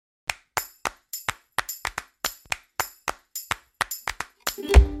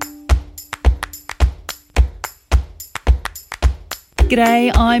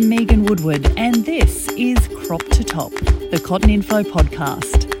G'day, I'm Megan Woodward and this is Crop to Top, the CottonInfo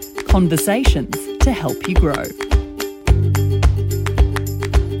podcast. Conversations to help you grow.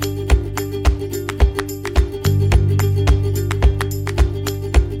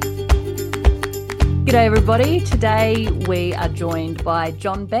 G'day everybody. Today we are joined by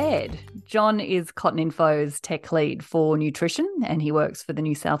Jon Baird. Jon is CottonInfo's tech lead for nutrition and he works for the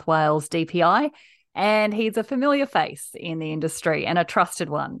New South Wales DPI. And he's a familiar face in the industry and a trusted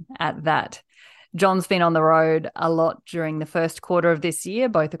one at that. Jon's been on the road a lot during the first quarter of this year,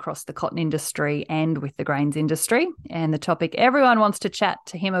 both across the cotton industry and with the grains industry. And the topic everyone wants to chat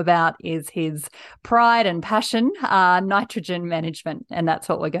to him about is his pride and passion, nitrogen management. And that's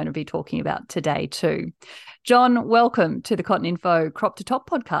what we're going to be talking about today too. Jon, welcome to the CottonInfo Crop to Top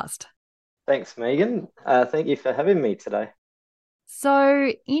podcast. Thanks, Megan. Thank you for having me today.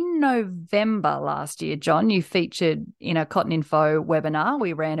 So in November last year, Jon, you featured in a CottonInfo webinar.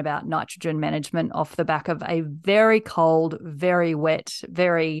 We ran about nitrogen management off the back of a very cold, very wet,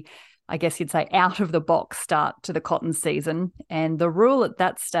 very, I guess you'd say, out of the box start to the cotton season. And the rule at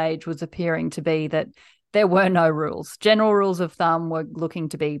that stage was appearing to be that there were no rules. General rules of thumb were looking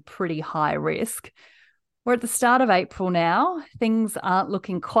to be pretty high risk. We're at the start of April now. Things aren't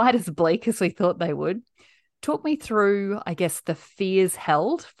looking quite as bleak as we thought they would. Talk me through, I guess, the fears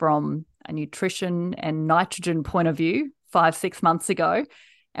held from a nutrition and nitrogen point of view 5-6 months ago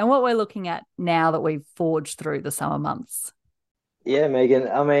and what we're looking at now that we've forged through the summer months. Yeah, Megan.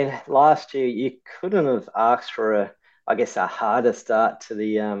 I mean, last year you couldn't have asked for a harder start to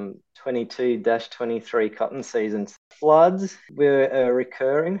the 22-23 cotton seasons. Floods were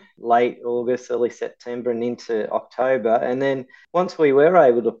recurring late August, early September and into October. And then once we were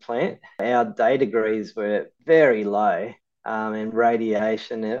able to plant, our day degrees were very low and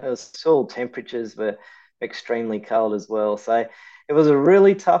radiation, soil temperatures were extremely cold as well. So it was a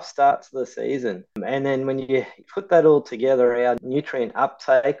really tough start to the season. And then when you put that all together, our nutrient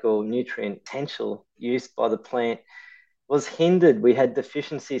uptake or nutrient potential used by the plant was hindered. We had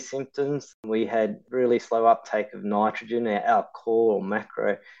deficiency symptoms. We had really slow uptake of nitrogen, our core or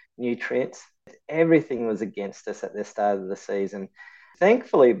macronutrients. Everything was against us at the start of the season.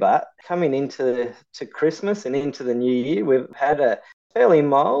 Thankfully, but coming into Christmas and into the new year, we've had a fairly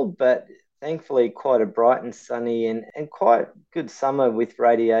mild, but thankfully quite a bright and sunny and quite good summer with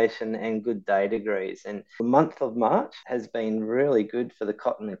radiation and good day degrees. And the month of March has been really good for the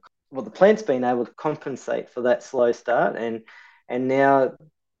cotton. Well, the plant's been able to compensate for that slow start and now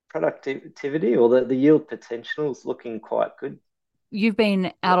productivity or the yield potential is looking quite good. You've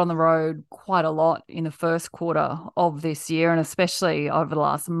been out on the road quite a lot in the first quarter of this year and especially over the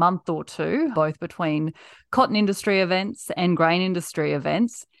last month or two, both between cotton industry events and grain industry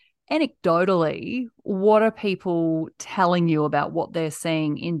events. Anecdotally, what are people telling you about what they're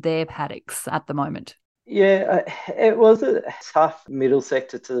seeing in their paddocks at the moment? Yeah, it was a tough middle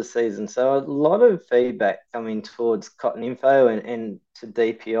sector to the season. So a lot of feedback coming towards CottonInfo and to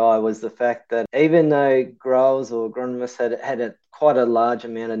DPI was the fact that even though growers or agronomists had quite a large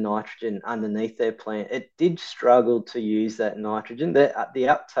amount of nitrogen underneath their plant, it did struggle to use that nitrogen. The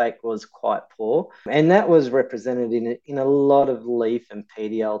uptake was quite poor. And that was represented in a lot of leaf and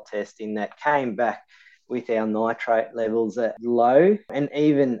PDL testing that came back with our nitrate levels at low and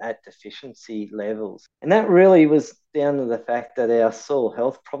even at deficiency levels. And that really was down to the fact that our soil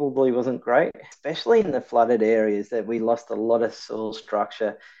health probably wasn't great, especially in the flooded areas that we lost a lot of soil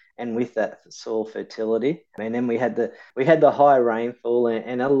structure and with that soil fertility. And then we had the high rainfall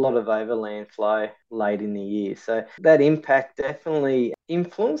and a lot of overland flow late in the year. So that impact definitely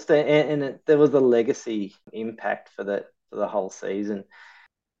influenced and there was a legacy impact for the whole season.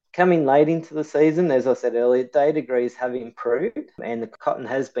 Coming late into the season, as I said earlier, day degrees have improved and the cotton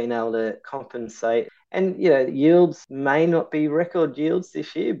has been able to compensate. And, yields may not be record yields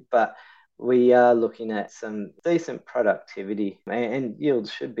this year, but we are looking at some decent productivity and yields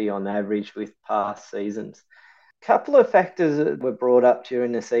should be on average with past seasons. A couple of factors that were brought up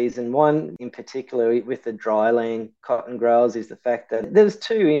during the season. One in particular with the dryland cotton growers is the fact that there's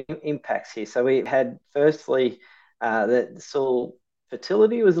two impacts here. So we had firstly that the soil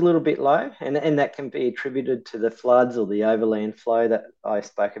fertility was a little bit low, and that can be attributed to the floods or the overland flow that I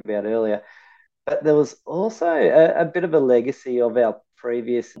spoke about earlier. But there was also a bit of a legacy of our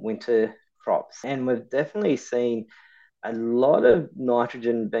previous winter crops, and we've definitely seen a lot of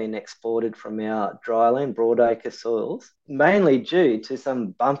nitrogen being exported from our dryland broadacre soils, mainly due to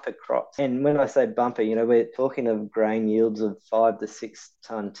some bumper crops. And when I say bumper, we're talking of grain yields of 5 to 6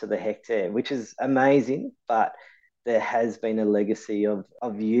 tonne to the hectare, which is amazing, but there has been a legacy of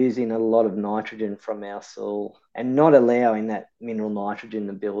using a lot of nitrogen from our soil and not allowing that mineral nitrogen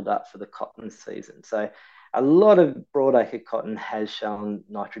to build up for the cotton season. So a lot of broadacre cotton has shown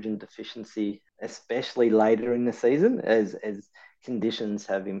nitrogen deficiency, especially later in the season as conditions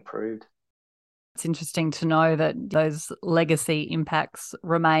have improved. It's interesting to know that those legacy impacts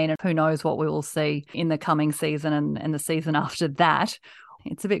remain, and who knows what we will see in the coming season and the season after that.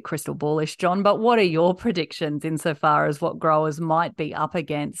 It's a bit crystal ballish, Jon, but what are your predictions insofar as what growers might be up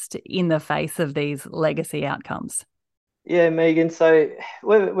against in the face of these legacy outcomes? Yeah, Megan. So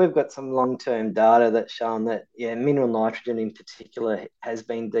we've got some long-term data that's shown that, mineral nitrogen in particular has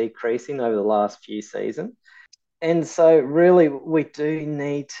been decreasing over the last few seasons. And so really we do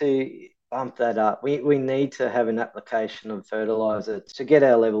need to bump that up. We need to have an application of fertiliser to get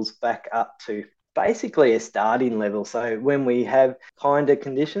our levels back up to basically a starting level. So when we have kinder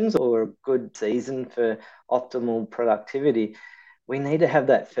conditions or a good season for optimal productivity, we need to have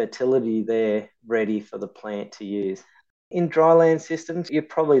that fertility there ready for the plant to use. In dryland systems, you're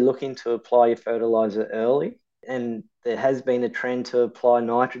probably looking to apply your fertiliser early, and there has been a trend to apply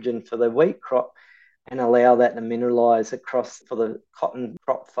nitrogen for the wheat crop and allow that to mineralise across for the cotton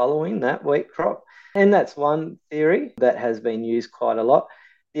crop following that wheat crop. And that's one theory that has been used quite a lot.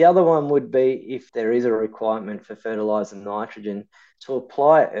 The other one would be if there is a requirement for fertiliser nitrogen to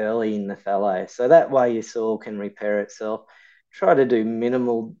apply it early in the fallow. So that way your soil can repair itself. Try to do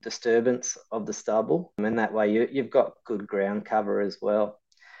minimal disturbance of the stubble, and that way you've got good ground cover as well.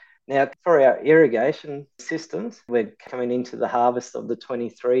 Now, for our irrigation systems, we're coming into the harvest of the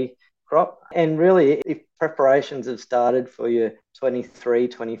 23 crop. And really, if preparations have started for your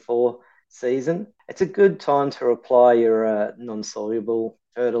 23-24 season, it's a good time to apply your non-soluble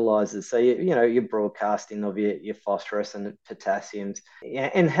fertilizers. So, your broadcasting of your phosphorus and potassiums,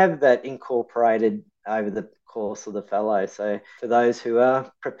 and have that incorporated over the course of the fallow. So for those who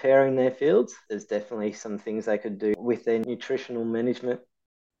are preparing their fields, there's definitely some things they could do with their nutritional management.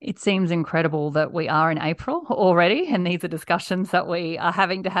 It seems incredible that we are in April already, and these are discussions that we are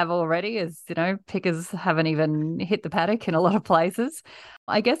having to have already, as pickers haven't even hit the paddock in a lot of places.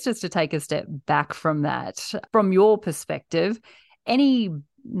 I guess just to take a step back from that, from your perspective, any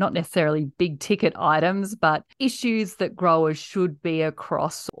not necessarily big ticket items, but issues that growers should be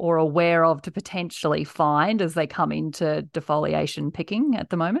across or aware of to potentially find as they come into defoliation picking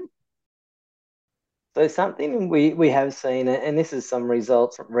at the moment? So something we have seen, and this is some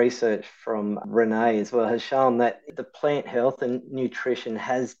results from research from Renee as well, has shown that the plant health and nutrition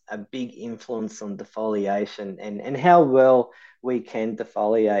has a big influence on defoliation and how well we can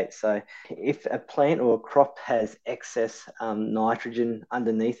defoliate. So if a plant or a crop has excess nitrogen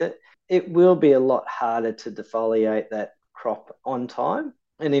underneath it, it will be a lot harder to defoliate that crop on time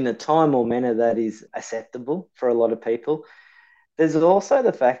and in a time or manner that is acceptable for a lot of people. There's also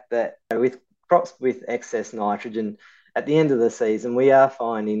the fact that with crops with excess nitrogen, at the end of the season, we are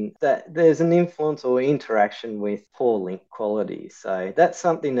finding that there's an influence or interaction with poor link quality. So that's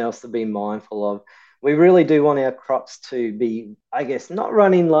something else to be mindful of. We really do want our crops to be, I guess, not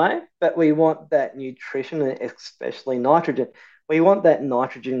running low, but we want that nutrition, especially nitrogen. We want that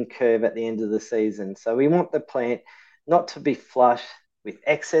nitrogen curve at the end of the season. So we want the plant not to be flush with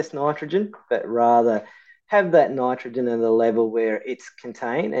excess nitrogen, but rather have that nitrogen at a level where it's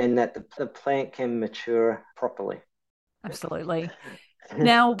contained and that the plant can mature properly. Absolutely.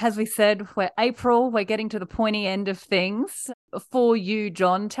 Now, as we said, we're April, we're getting to the pointy end of things. For you,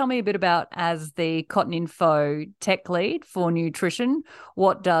 Jon, tell me a bit about, as the CottonInfo tech lead for nutrition,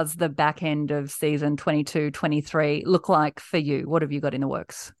 what does the back end of season 22-23 look like for you? What have you got in the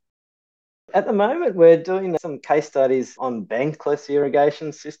works? At the moment, we're doing some case studies on bankless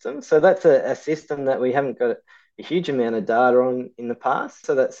irrigation systems. So that's a system that we haven't got a huge amount of data on in the past.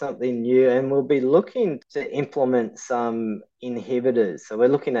 So that's something new. And we'll be looking to implement some inhibitors. So we're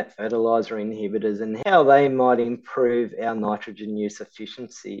looking at fertilizer inhibitors and how they might improve our nitrogen use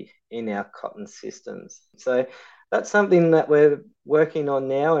efficiency in our cotton systems. So that's something that we're working on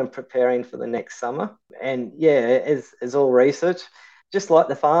now and preparing for the next summer. And as all research, just like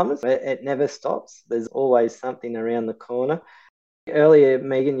the farmers, it never stops. There's always something around the corner. Earlier,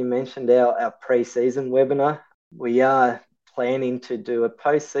 Megan, you mentioned our pre-season webinar. We are planning to do a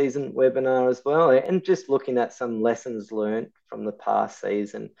post-season webinar as well, and just looking at some lessons learned from the past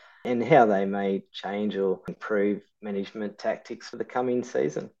season and how they may change or improve management tactics for the coming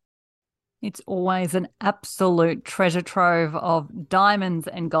season. It's always an absolute treasure trove of diamonds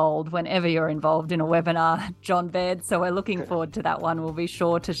and gold whenever you're involved in a webinar, Jon Baird. So we're looking forward to that one. We'll be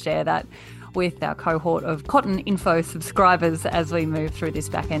sure to share that with our cohort of CottonInfo subscribers as we move through this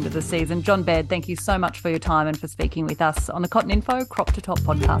back end of the season. Jon Baird, thank you so much for your time and for speaking with us on the CottonInfo Crop to Top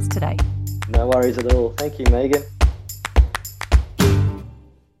podcast today. No worries at all. Thank you, Megan.